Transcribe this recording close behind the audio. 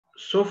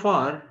So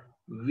far,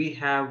 we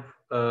have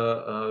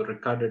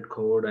recorded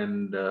code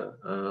and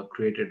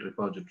created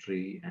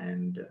repository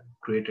and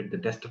created the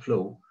test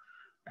flow,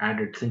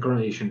 added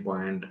synchronization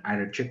point,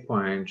 added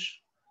checkpoints,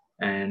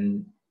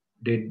 and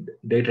did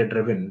data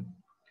driven,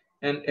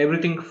 and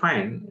everything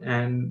fine,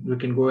 and we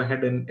can go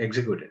ahead and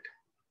execute it.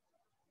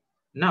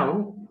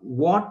 Now,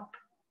 what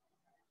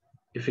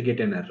if we get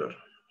an error?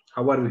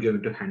 How are we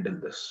going to handle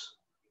this?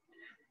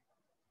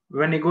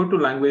 When you go to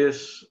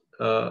languages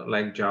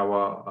like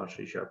Java or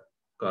C Sharp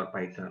or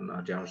Python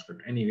or JavaScript,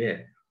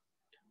 anywhere,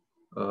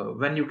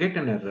 when you get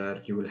an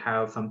error, you will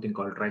have something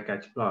called try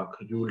catch block.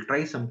 You will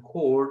try some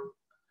code,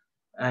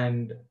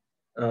 and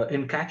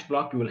in catch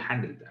block, you will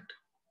handle that.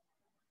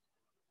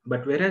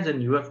 But whereas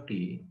in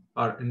UFT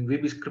or in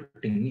VB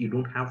scripting, you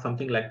don't have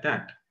something like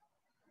that.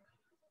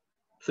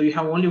 So you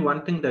have only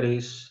one thing, that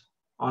is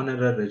on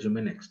error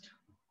resume next.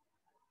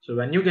 So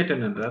when you get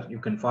an error, you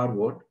can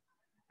forward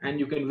and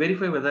you can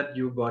verify whether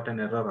you got an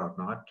error or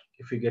not.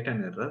 If you get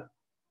an error,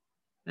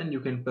 then you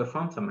can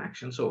perform some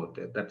actions over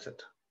there. That's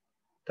it.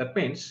 That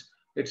means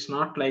it's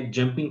not like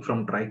jumping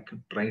from try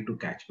to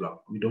catch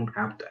block. We don't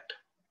have that.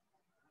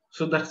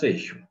 So that's the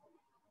issue.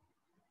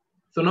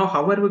 So now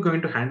how are we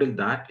going to handle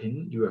that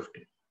in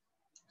UFT?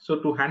 So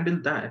to handle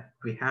that,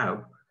 we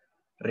have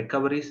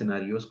recovery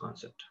scenarios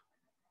concept.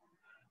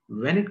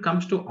 When it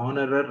comes to on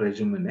error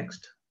resume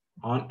next,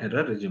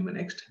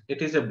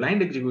 it is a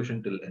blind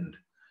execution till end.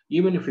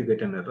 Even if you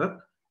get an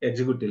error,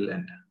 execute till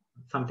end,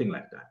 something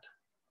like that.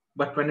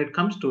 But when it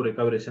comes to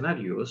recovery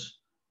scenarios,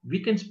 we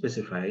can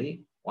specify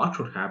what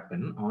should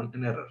happen on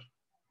an error.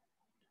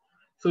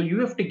 So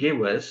UFT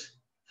gave us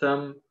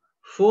some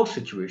 4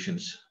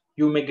 situations.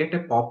 You may get a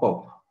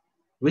pop-up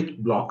which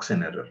blocks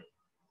an error.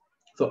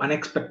 So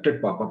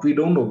unexpected pop-up. We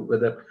don't know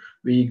whether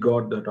we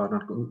got that or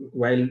not.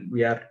 While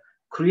we are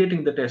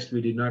creating the test,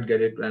 we did not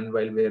get it. And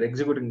while we are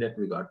executing that,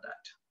 we got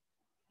that.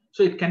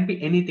 So it can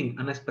be anything,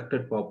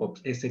 unexpected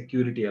pop-ups, a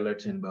security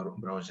alerts in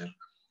browser,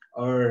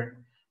 or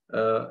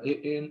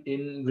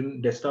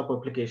in desktop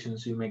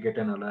applications, you may get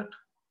an alert,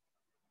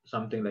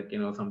 something like,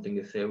 something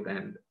is saved,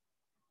 and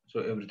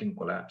so everything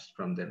collapsed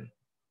from then,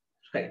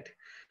 right?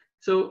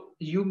 So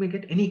you may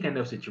get any kind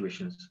of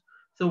situations.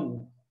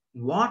 So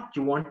what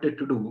you wanted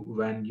to do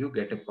when you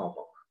get a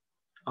pop-up,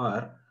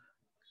 or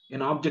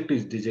an object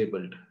is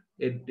disabled,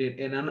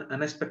 in an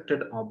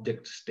unexpected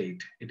object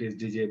state, it is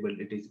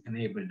disabled, it is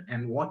enabled,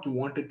 and what you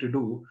wanted to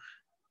do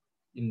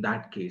in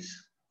that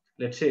case,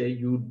 let's say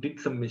you did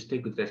some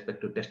mistake with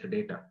respect to test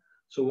data.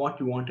 So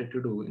what you wanted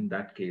to do in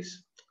that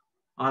case,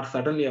 or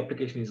suddenly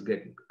application is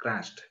getting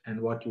crashed,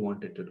 and what you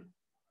wanted to do.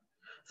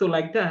 So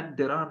like that,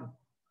 there are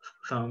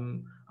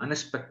some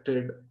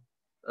unexpected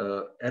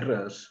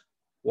errors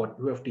what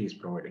UFT is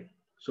providing.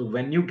 So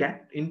when you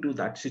get into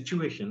that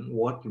situation,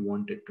 what you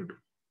wanted to do.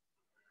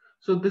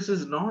 So this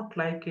is not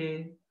like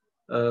a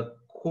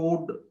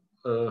code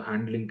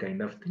handling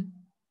kind of thing,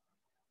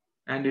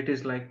 and it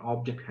is like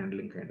object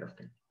handling kind of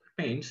thing.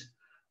 It means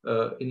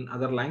in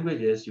other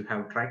languages, you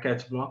have try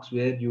catch blocks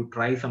where you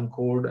try some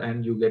code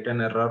and you get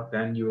an error,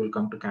 then you will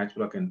come to catch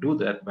block and do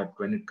that. But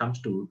when it comes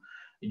to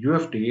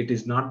UFT, it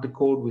is not the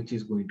code which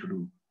is going to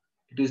do.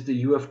 It is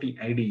the UFT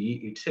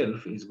IDE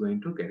itself is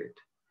going to get it.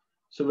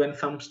 So when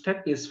some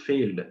step is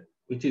failed,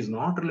 which is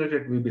not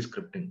related to VB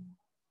scripting,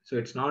 so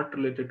it's not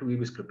related to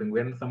VB scripting.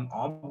 When some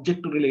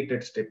object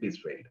related step is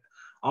failed,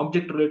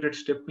 object related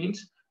step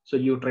means, so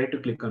you try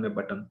to click on a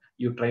button,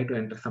 you try to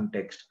enter some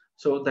text,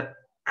 so that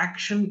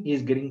action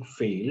is getting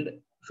failed.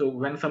 So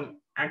when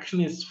some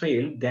action is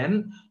failed,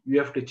 then you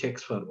have to check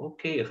for,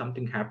 okay,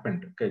 something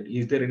happened. Okay,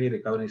 is there any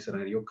recovery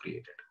scenario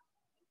created?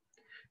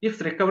 If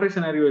the recovery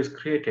scenario is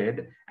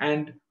created,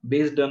 and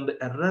based on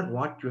the error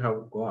what you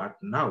have got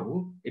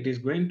now, it is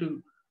going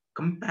to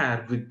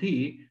compare with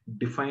the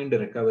defined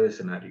recovery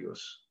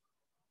scenarios.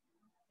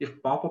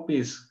 If pop-up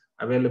is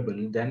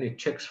available, then it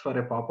checks for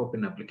a pop-up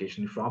in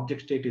application. If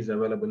object state is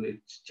available, it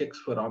checks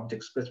for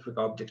specific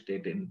object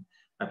state in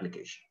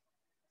application.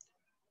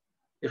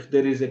 If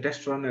there is a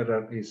test run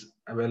error is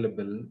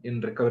available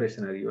in recovery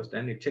scenarios,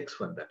 then it checks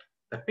for that.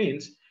 That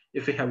means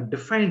if we have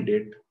defined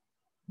it,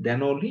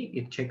 then only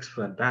it checks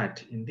for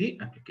that in the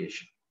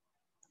application.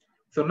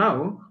 So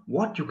now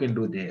what you can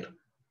do there,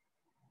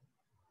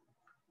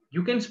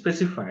 you can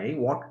specify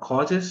what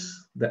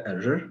causes the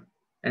error,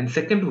 and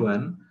second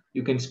one,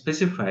 you can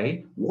specify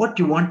what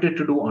you wanted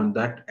to do on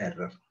that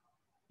error.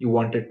 You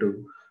wanted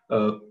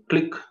to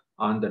click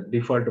on the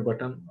default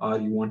button, or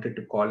you wanted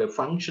to call a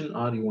function,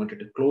 or you wanted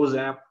to close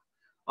app,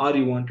 or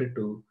you wanted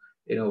to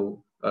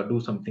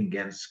do something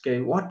else.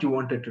 Okay, what you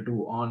wanted to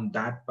do on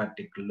that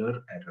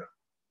particular error.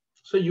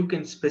 So you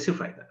can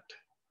specify that,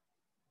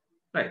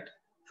 right?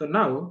 So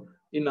now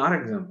in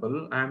our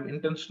example, I'm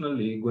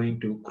intentionally going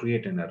to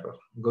create an error,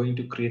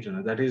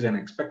 that is an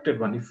expected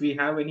one. If we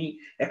have any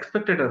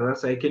expected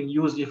errors, I can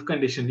use if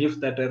condition, if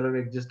that error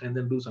exists, and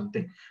then do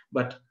something.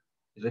 But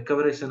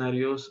recovery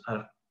scenarios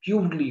are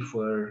purely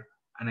for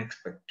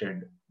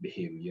unexpected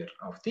behavior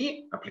of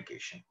the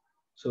application.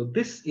 So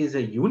this is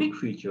a unique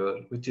feature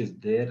which is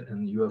there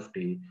in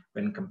UFT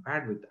when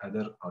compared with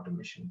other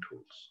automation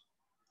tools.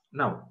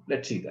 Now,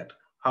 let's see that.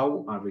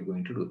 How are we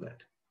going to do that?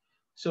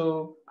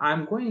 So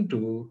I'm going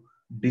to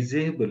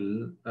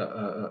disable,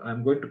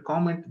 I'm going to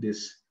comment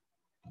this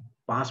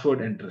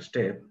password enter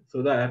step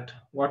so that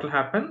what will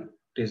happen?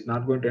 It is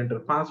not going to enter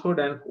password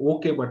and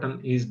OK button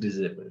is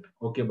disabled.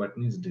 OK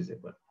button is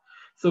disabled.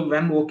 So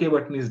when OK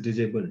button is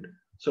disabled,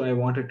 so I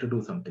wanted to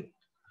do something.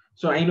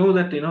 So I know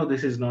that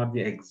this is not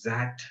the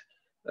exact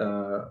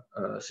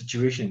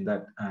situation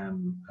that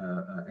I'm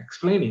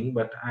explaining,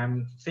 but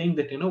I'm saying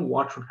that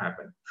what should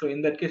happen. So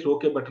in that case,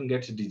 OK button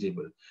gets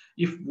disabled.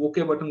 If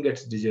OK button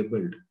gets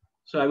disabled,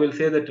 so I will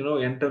say that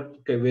enter,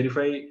 okay,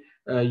 verify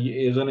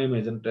username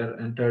is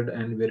entered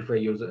and verify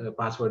user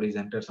password is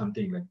entered,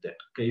 something like that.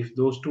 Okay, if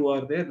those two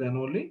are there, then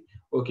only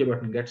OK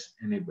button gets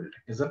enabled,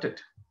 isn't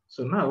it?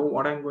 So now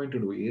what I'm going to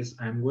do is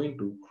I'm going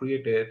to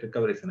create a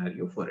recovery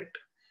scenario for it.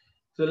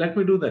 So let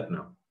me do that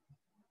now.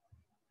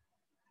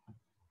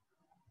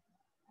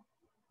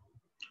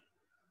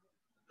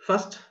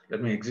 First,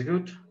 let me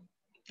execute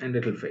and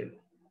it will fail.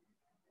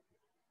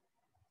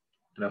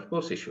 And of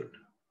course it should.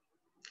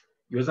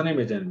 Username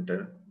is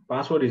entered,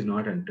 password is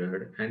not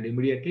entered, and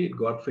immediately it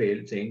got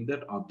failed saying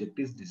that object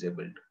is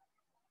disabled.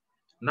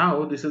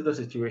 Now this is the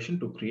situation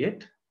to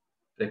create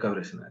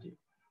recovery scenario.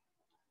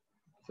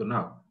 So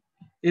now,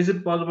 is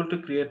it possible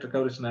to create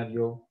recovery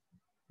scenario?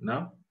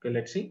 Now, okay,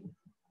 let's see.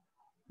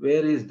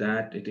 Where is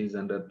that? It is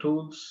under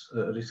tools,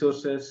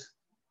 resources,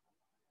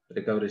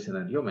 recovery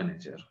scenario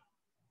manager.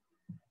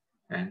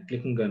 And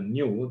clicking on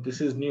new, this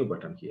is new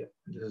button here.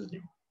 This is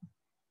new.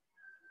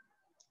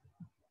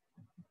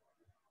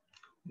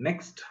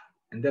 Next,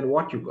 and then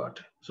what you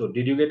got? So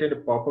did you get a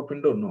pop-up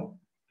window? No,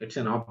 it's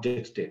an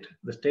object state.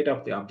 The state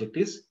of the object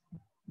is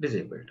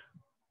disabled.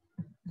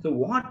 So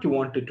what you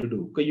wanted to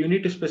do, okay, you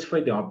need to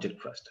specify the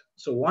object first.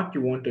 So what you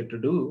wanted to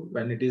do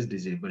when it is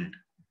disabled,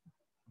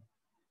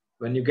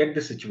 when you get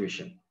the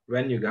situation,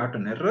 when you got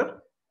an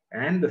error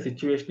and the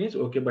situation is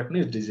OK button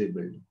is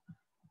disabled.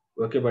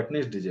 OK button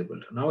is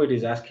disabled. Now it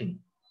is asking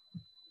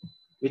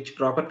which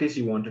properties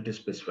you wanted to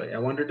specify. I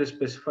wanted to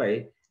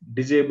specify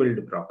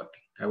disabled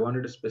property. I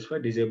wanted to specify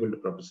disabled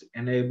property,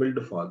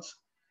 enabled false.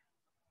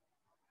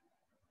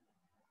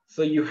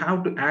 So you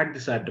have to add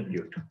this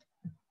attribute.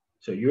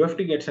 So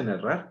UFT gets an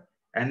error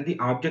and the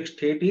object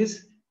state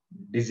is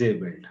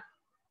disabled.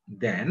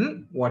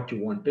 Then what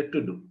you wanted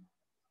to do?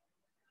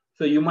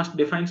 So you must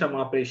define some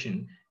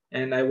operation,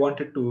 and I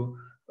wanted to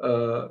I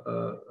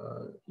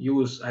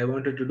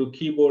wanted to do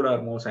keyboard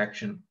or mouse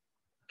action.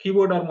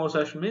 Keyboard or mouse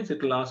action means it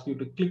will ask you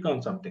to click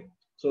on something.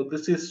 So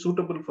this is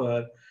suitable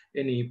for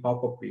any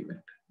pop-up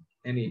event,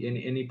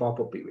 any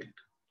pop-up event.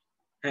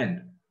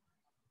 And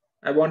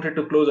I wanted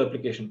to close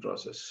application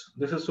process.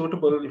 This is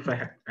suitable if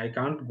I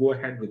can't go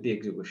ahead with the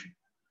execution.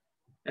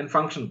 And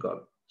function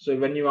call. So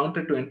when you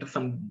wanted to enter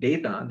some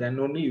data, then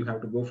only you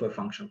have to go for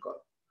function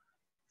call.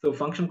 So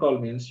function call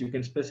means you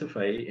can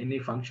specify any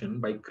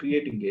function by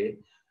creating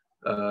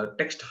a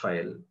text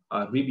file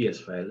or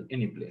VBS file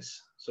any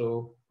place.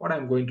 So what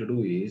I'm going to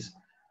do is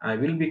I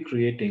will be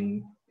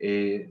creating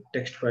a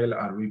text file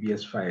or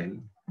VBS file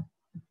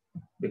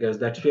because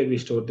that's where we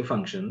store the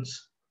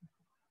functions.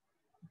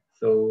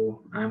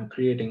 So I'm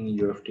creating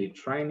UFT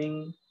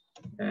training,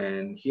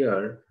 and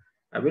here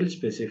I will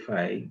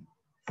specify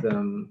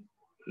some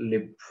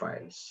lib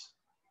files.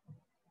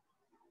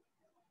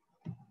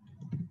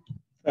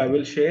 I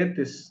will share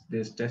this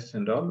test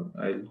and all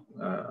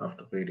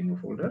after creating a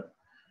folder.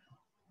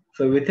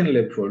 So within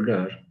lib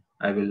folder,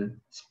 I will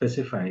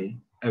specify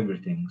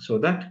everything so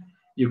that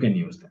you can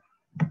use them.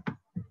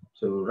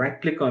 So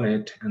right click on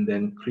it and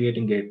then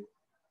creating it.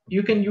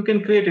 You can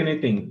create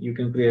anything. You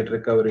can create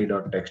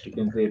recovery.txt. You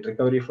can create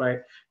recovery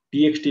file,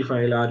 txt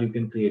file, or you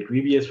can create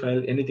VBS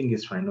file. Anything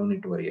is fine. No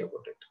need to worry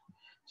about it.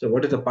 So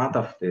what is the path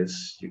of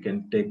this? You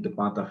can take the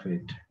path of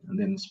it and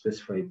then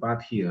specify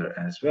path here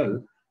as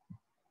well.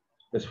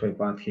 Specify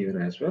path here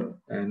as well.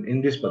 And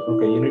in this path,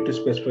 okay, you need to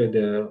specify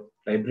the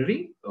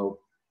library. Oh,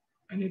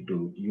 I need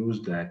to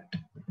use that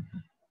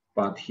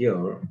path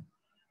here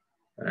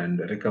and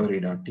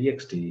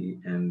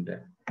recovery.txt and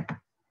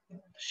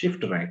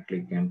shift right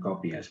click and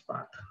copy as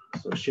path.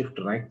 So shift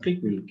right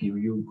click will give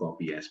you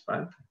copy as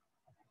path.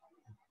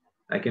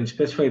 I can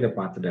specify the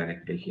path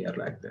directly here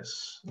like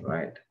this,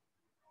 right?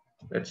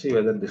 Let's see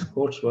whether this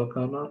codes work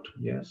or not.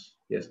 Yes,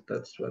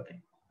 that's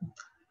working.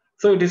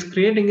 So it is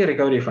creating a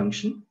recovery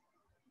function.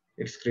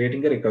 It's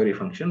creating a recovery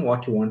function,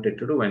 what you wanted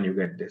to do when you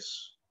get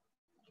this.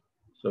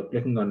 So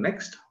clicking on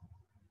next.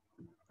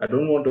 I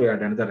don't want to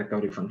add another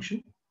recovery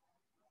function.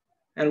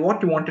 And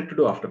what you wanted to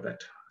do after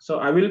that. So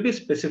I will be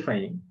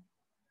specifying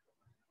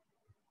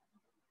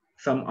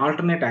some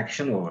alternate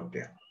action over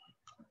there.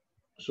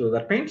 So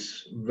that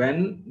means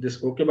when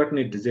this OK button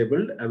is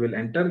disabled, I will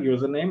enter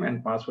username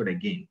and password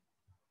again.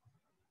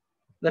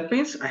 That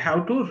means I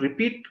have to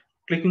repeat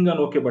clicking on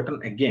OK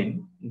button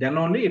again, then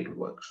only it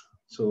works.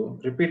 So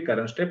repeat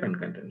current step and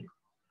continue.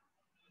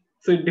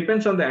 So it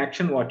depends on the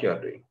action what you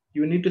are doing.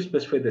 You need to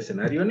specify the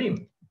scenario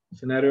name.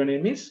 Scenario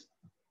name is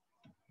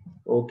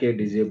OK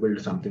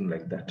disabled, something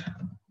like that.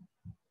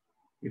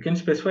 You can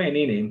specify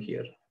any name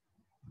here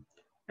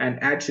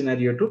and add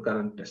scenario to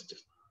current test.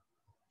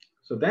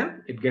 So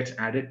then it gets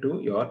added to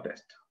your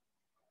test.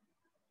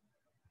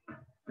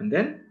 And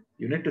then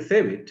you need to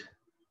save it.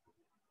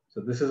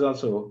 So this is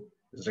also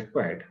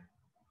required.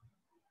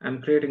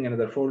 I'm creating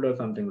another folder,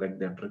 something like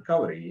that,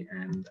 recovery,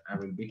 and I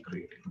will be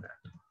creating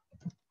that.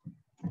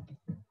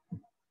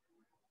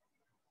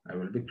 I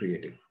will be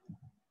creating.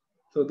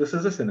 So this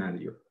is a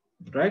scenario,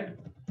 right?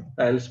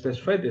 I'll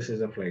specify this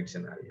is a flight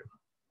scenario.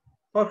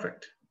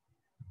 Perfect.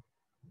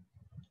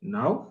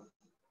 Now,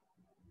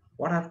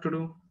 what I have to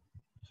do?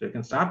 So you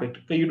can stop it.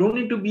 So you don't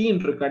need to be in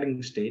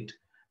recording state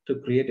to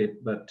create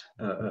it, but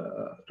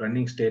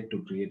running state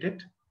to create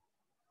it.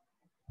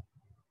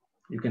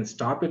 You can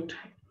stop it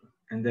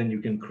and then you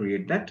can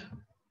create that.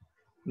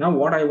 Now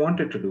what I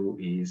wanted to do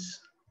is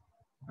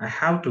I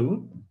have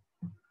to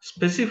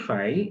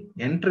specify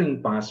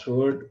entering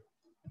password,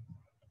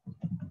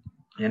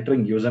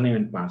 entering username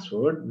and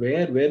password.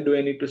 Where do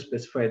I need to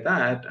specify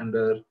that?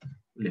 Under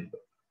lib.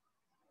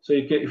 So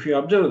you can, if you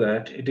observe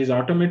that, it is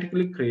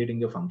automatically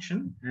creating a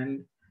function,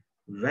 and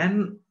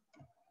when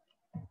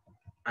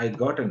I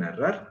got an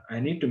error, I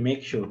need to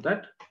make sure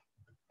that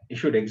it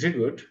should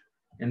execute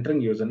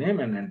entering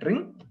username and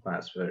entering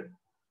password.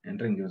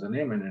 Entering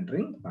username and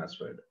entering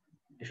password.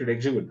 It should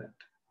execute that.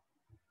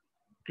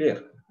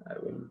 Clear? I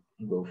will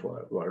go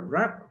for word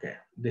wrap. Okay,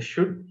 this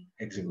should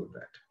execute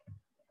that.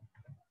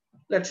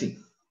 Let's see.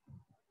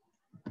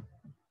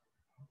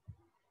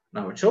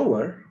 Now it's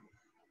over.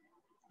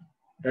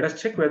 Let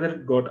us check whether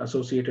it got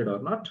associated or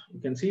not.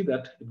 You can see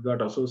that it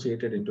got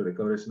associated into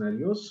recovery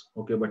scenarios.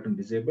 OK button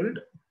disabled.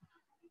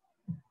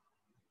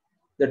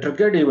 The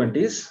triggered event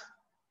is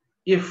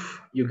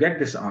if you get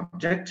this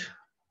object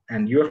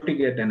and you have to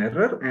get an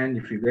error, and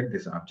if you get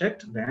this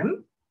object,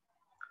 then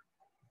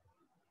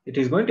it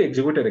is going to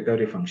execute a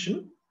recovery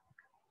function.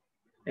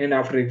 And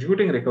after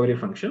executing a recovery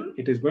function,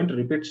 it is going to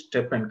repeat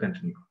step and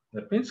continue.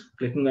 That means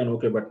clicking on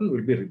OK button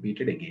will be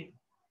repeated again.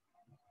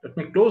 Let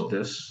me close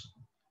this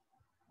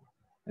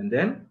and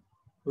then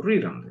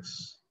rerun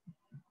this.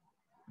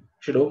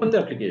 Should open the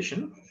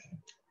application,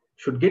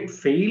 should get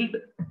failed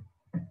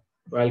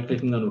while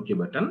clicking on OK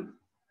button.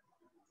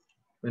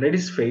 When it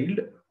is failed,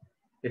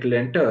 it will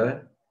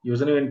enter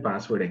username and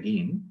password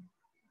again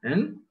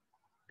and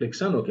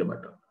clicks on OK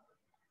button.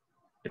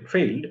 It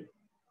failed.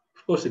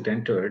 Of course, it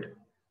entered.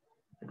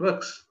 It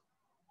works.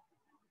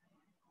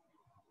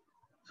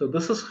 So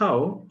this is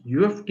how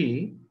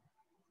UFT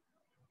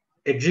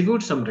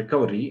executes some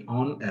recovery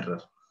on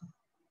error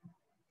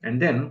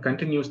and then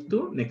continues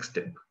to next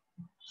step.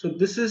 So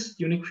this is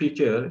unique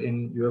feature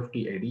in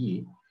UFT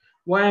IDE.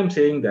 Why I'm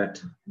saying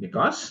that?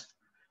 Because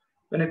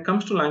when it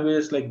comes to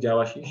languages like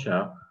Java, C#,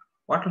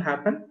 what will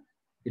happen?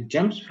 It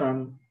jumps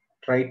from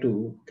try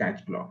to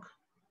catch block.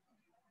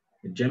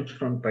 It jumps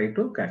from try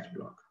to catch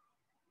block.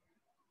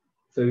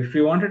 So if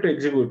you wanted to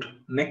execute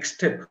next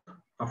step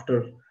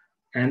after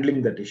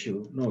handling that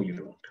issue, no, you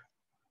don't.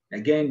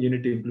 Again, you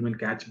need to implement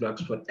catch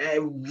blocks for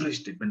every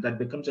statement. That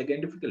becomes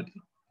again difficult.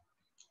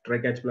 Try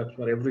catch blocks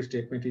for every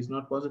statement is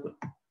not possible.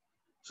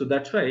 So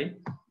that's why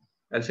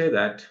I'll say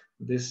that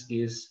this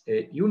is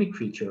a unique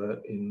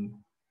feature in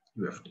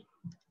UFT.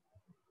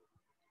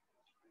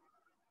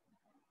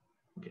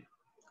 Okay.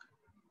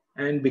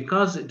 And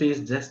because it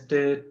is just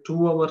a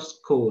 2-hour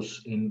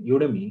course in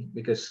Udemy,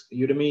 because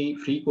Udemy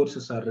free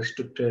courses are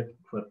restricted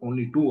for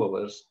only 2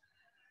 hours,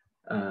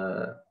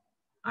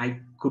 I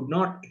could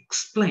not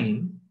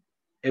explain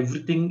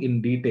everything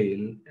in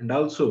detail, and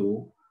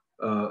also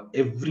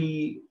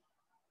every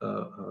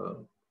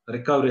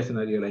recovery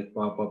scenario like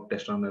pop-up,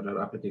 test on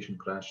error, application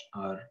crash,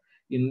 or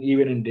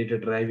even in data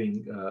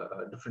driving,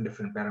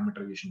 different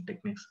parameterization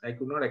techniques. I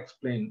could not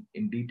explain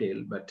in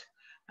detail, but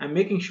I'm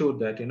making sure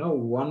that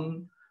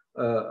one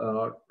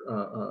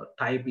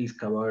type is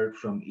covered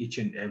from each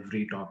and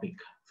every topic.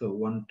 So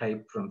one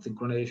type from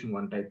synchronization,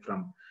 one type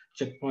from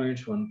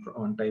checkpoints,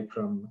 one type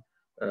from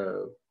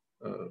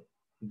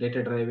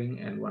data driving,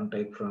 and one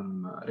type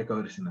from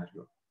recovery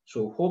scenario.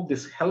 So hope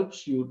this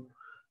helps you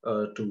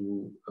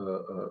to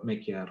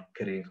make your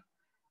career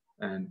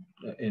and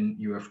in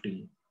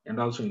UFT and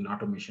also in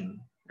automation.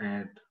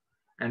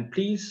 And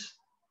please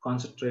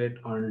concentrate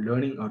on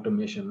learning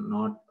automation,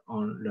 not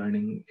on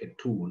learning a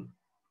tool.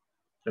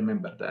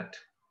 Remember that.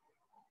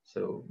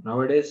 So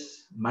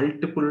nowadays,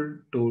 multiple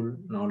tool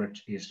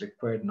knowledge is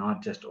required,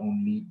 not just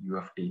only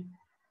UFT.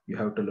 You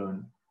have to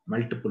learn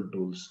multiple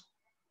tools.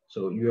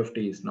 So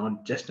UFT is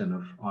not just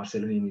enough, or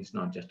Selenium is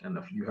not just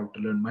enough. You have to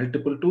learn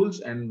multiple tools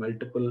and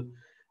multiple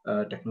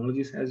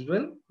technologies as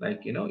well.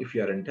 Like, if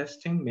you are in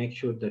testing, make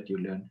sure that you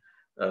learn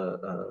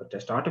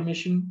test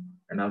automation,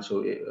 and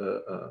also,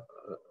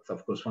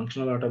 of course,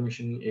 functional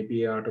automation,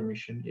 API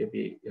automation,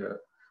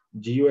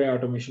 GUI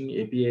automation,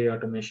 API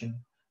automation,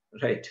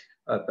 right?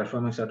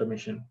 Performance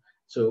automation.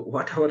 So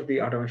whatever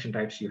the automation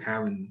types you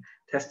have in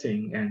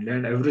testing, and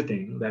learn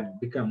everything that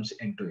becomes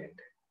end-to-end.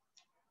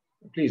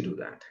 Please do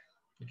that.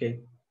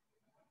 Okay.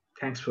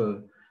 Thanks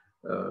for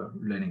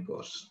learning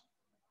course.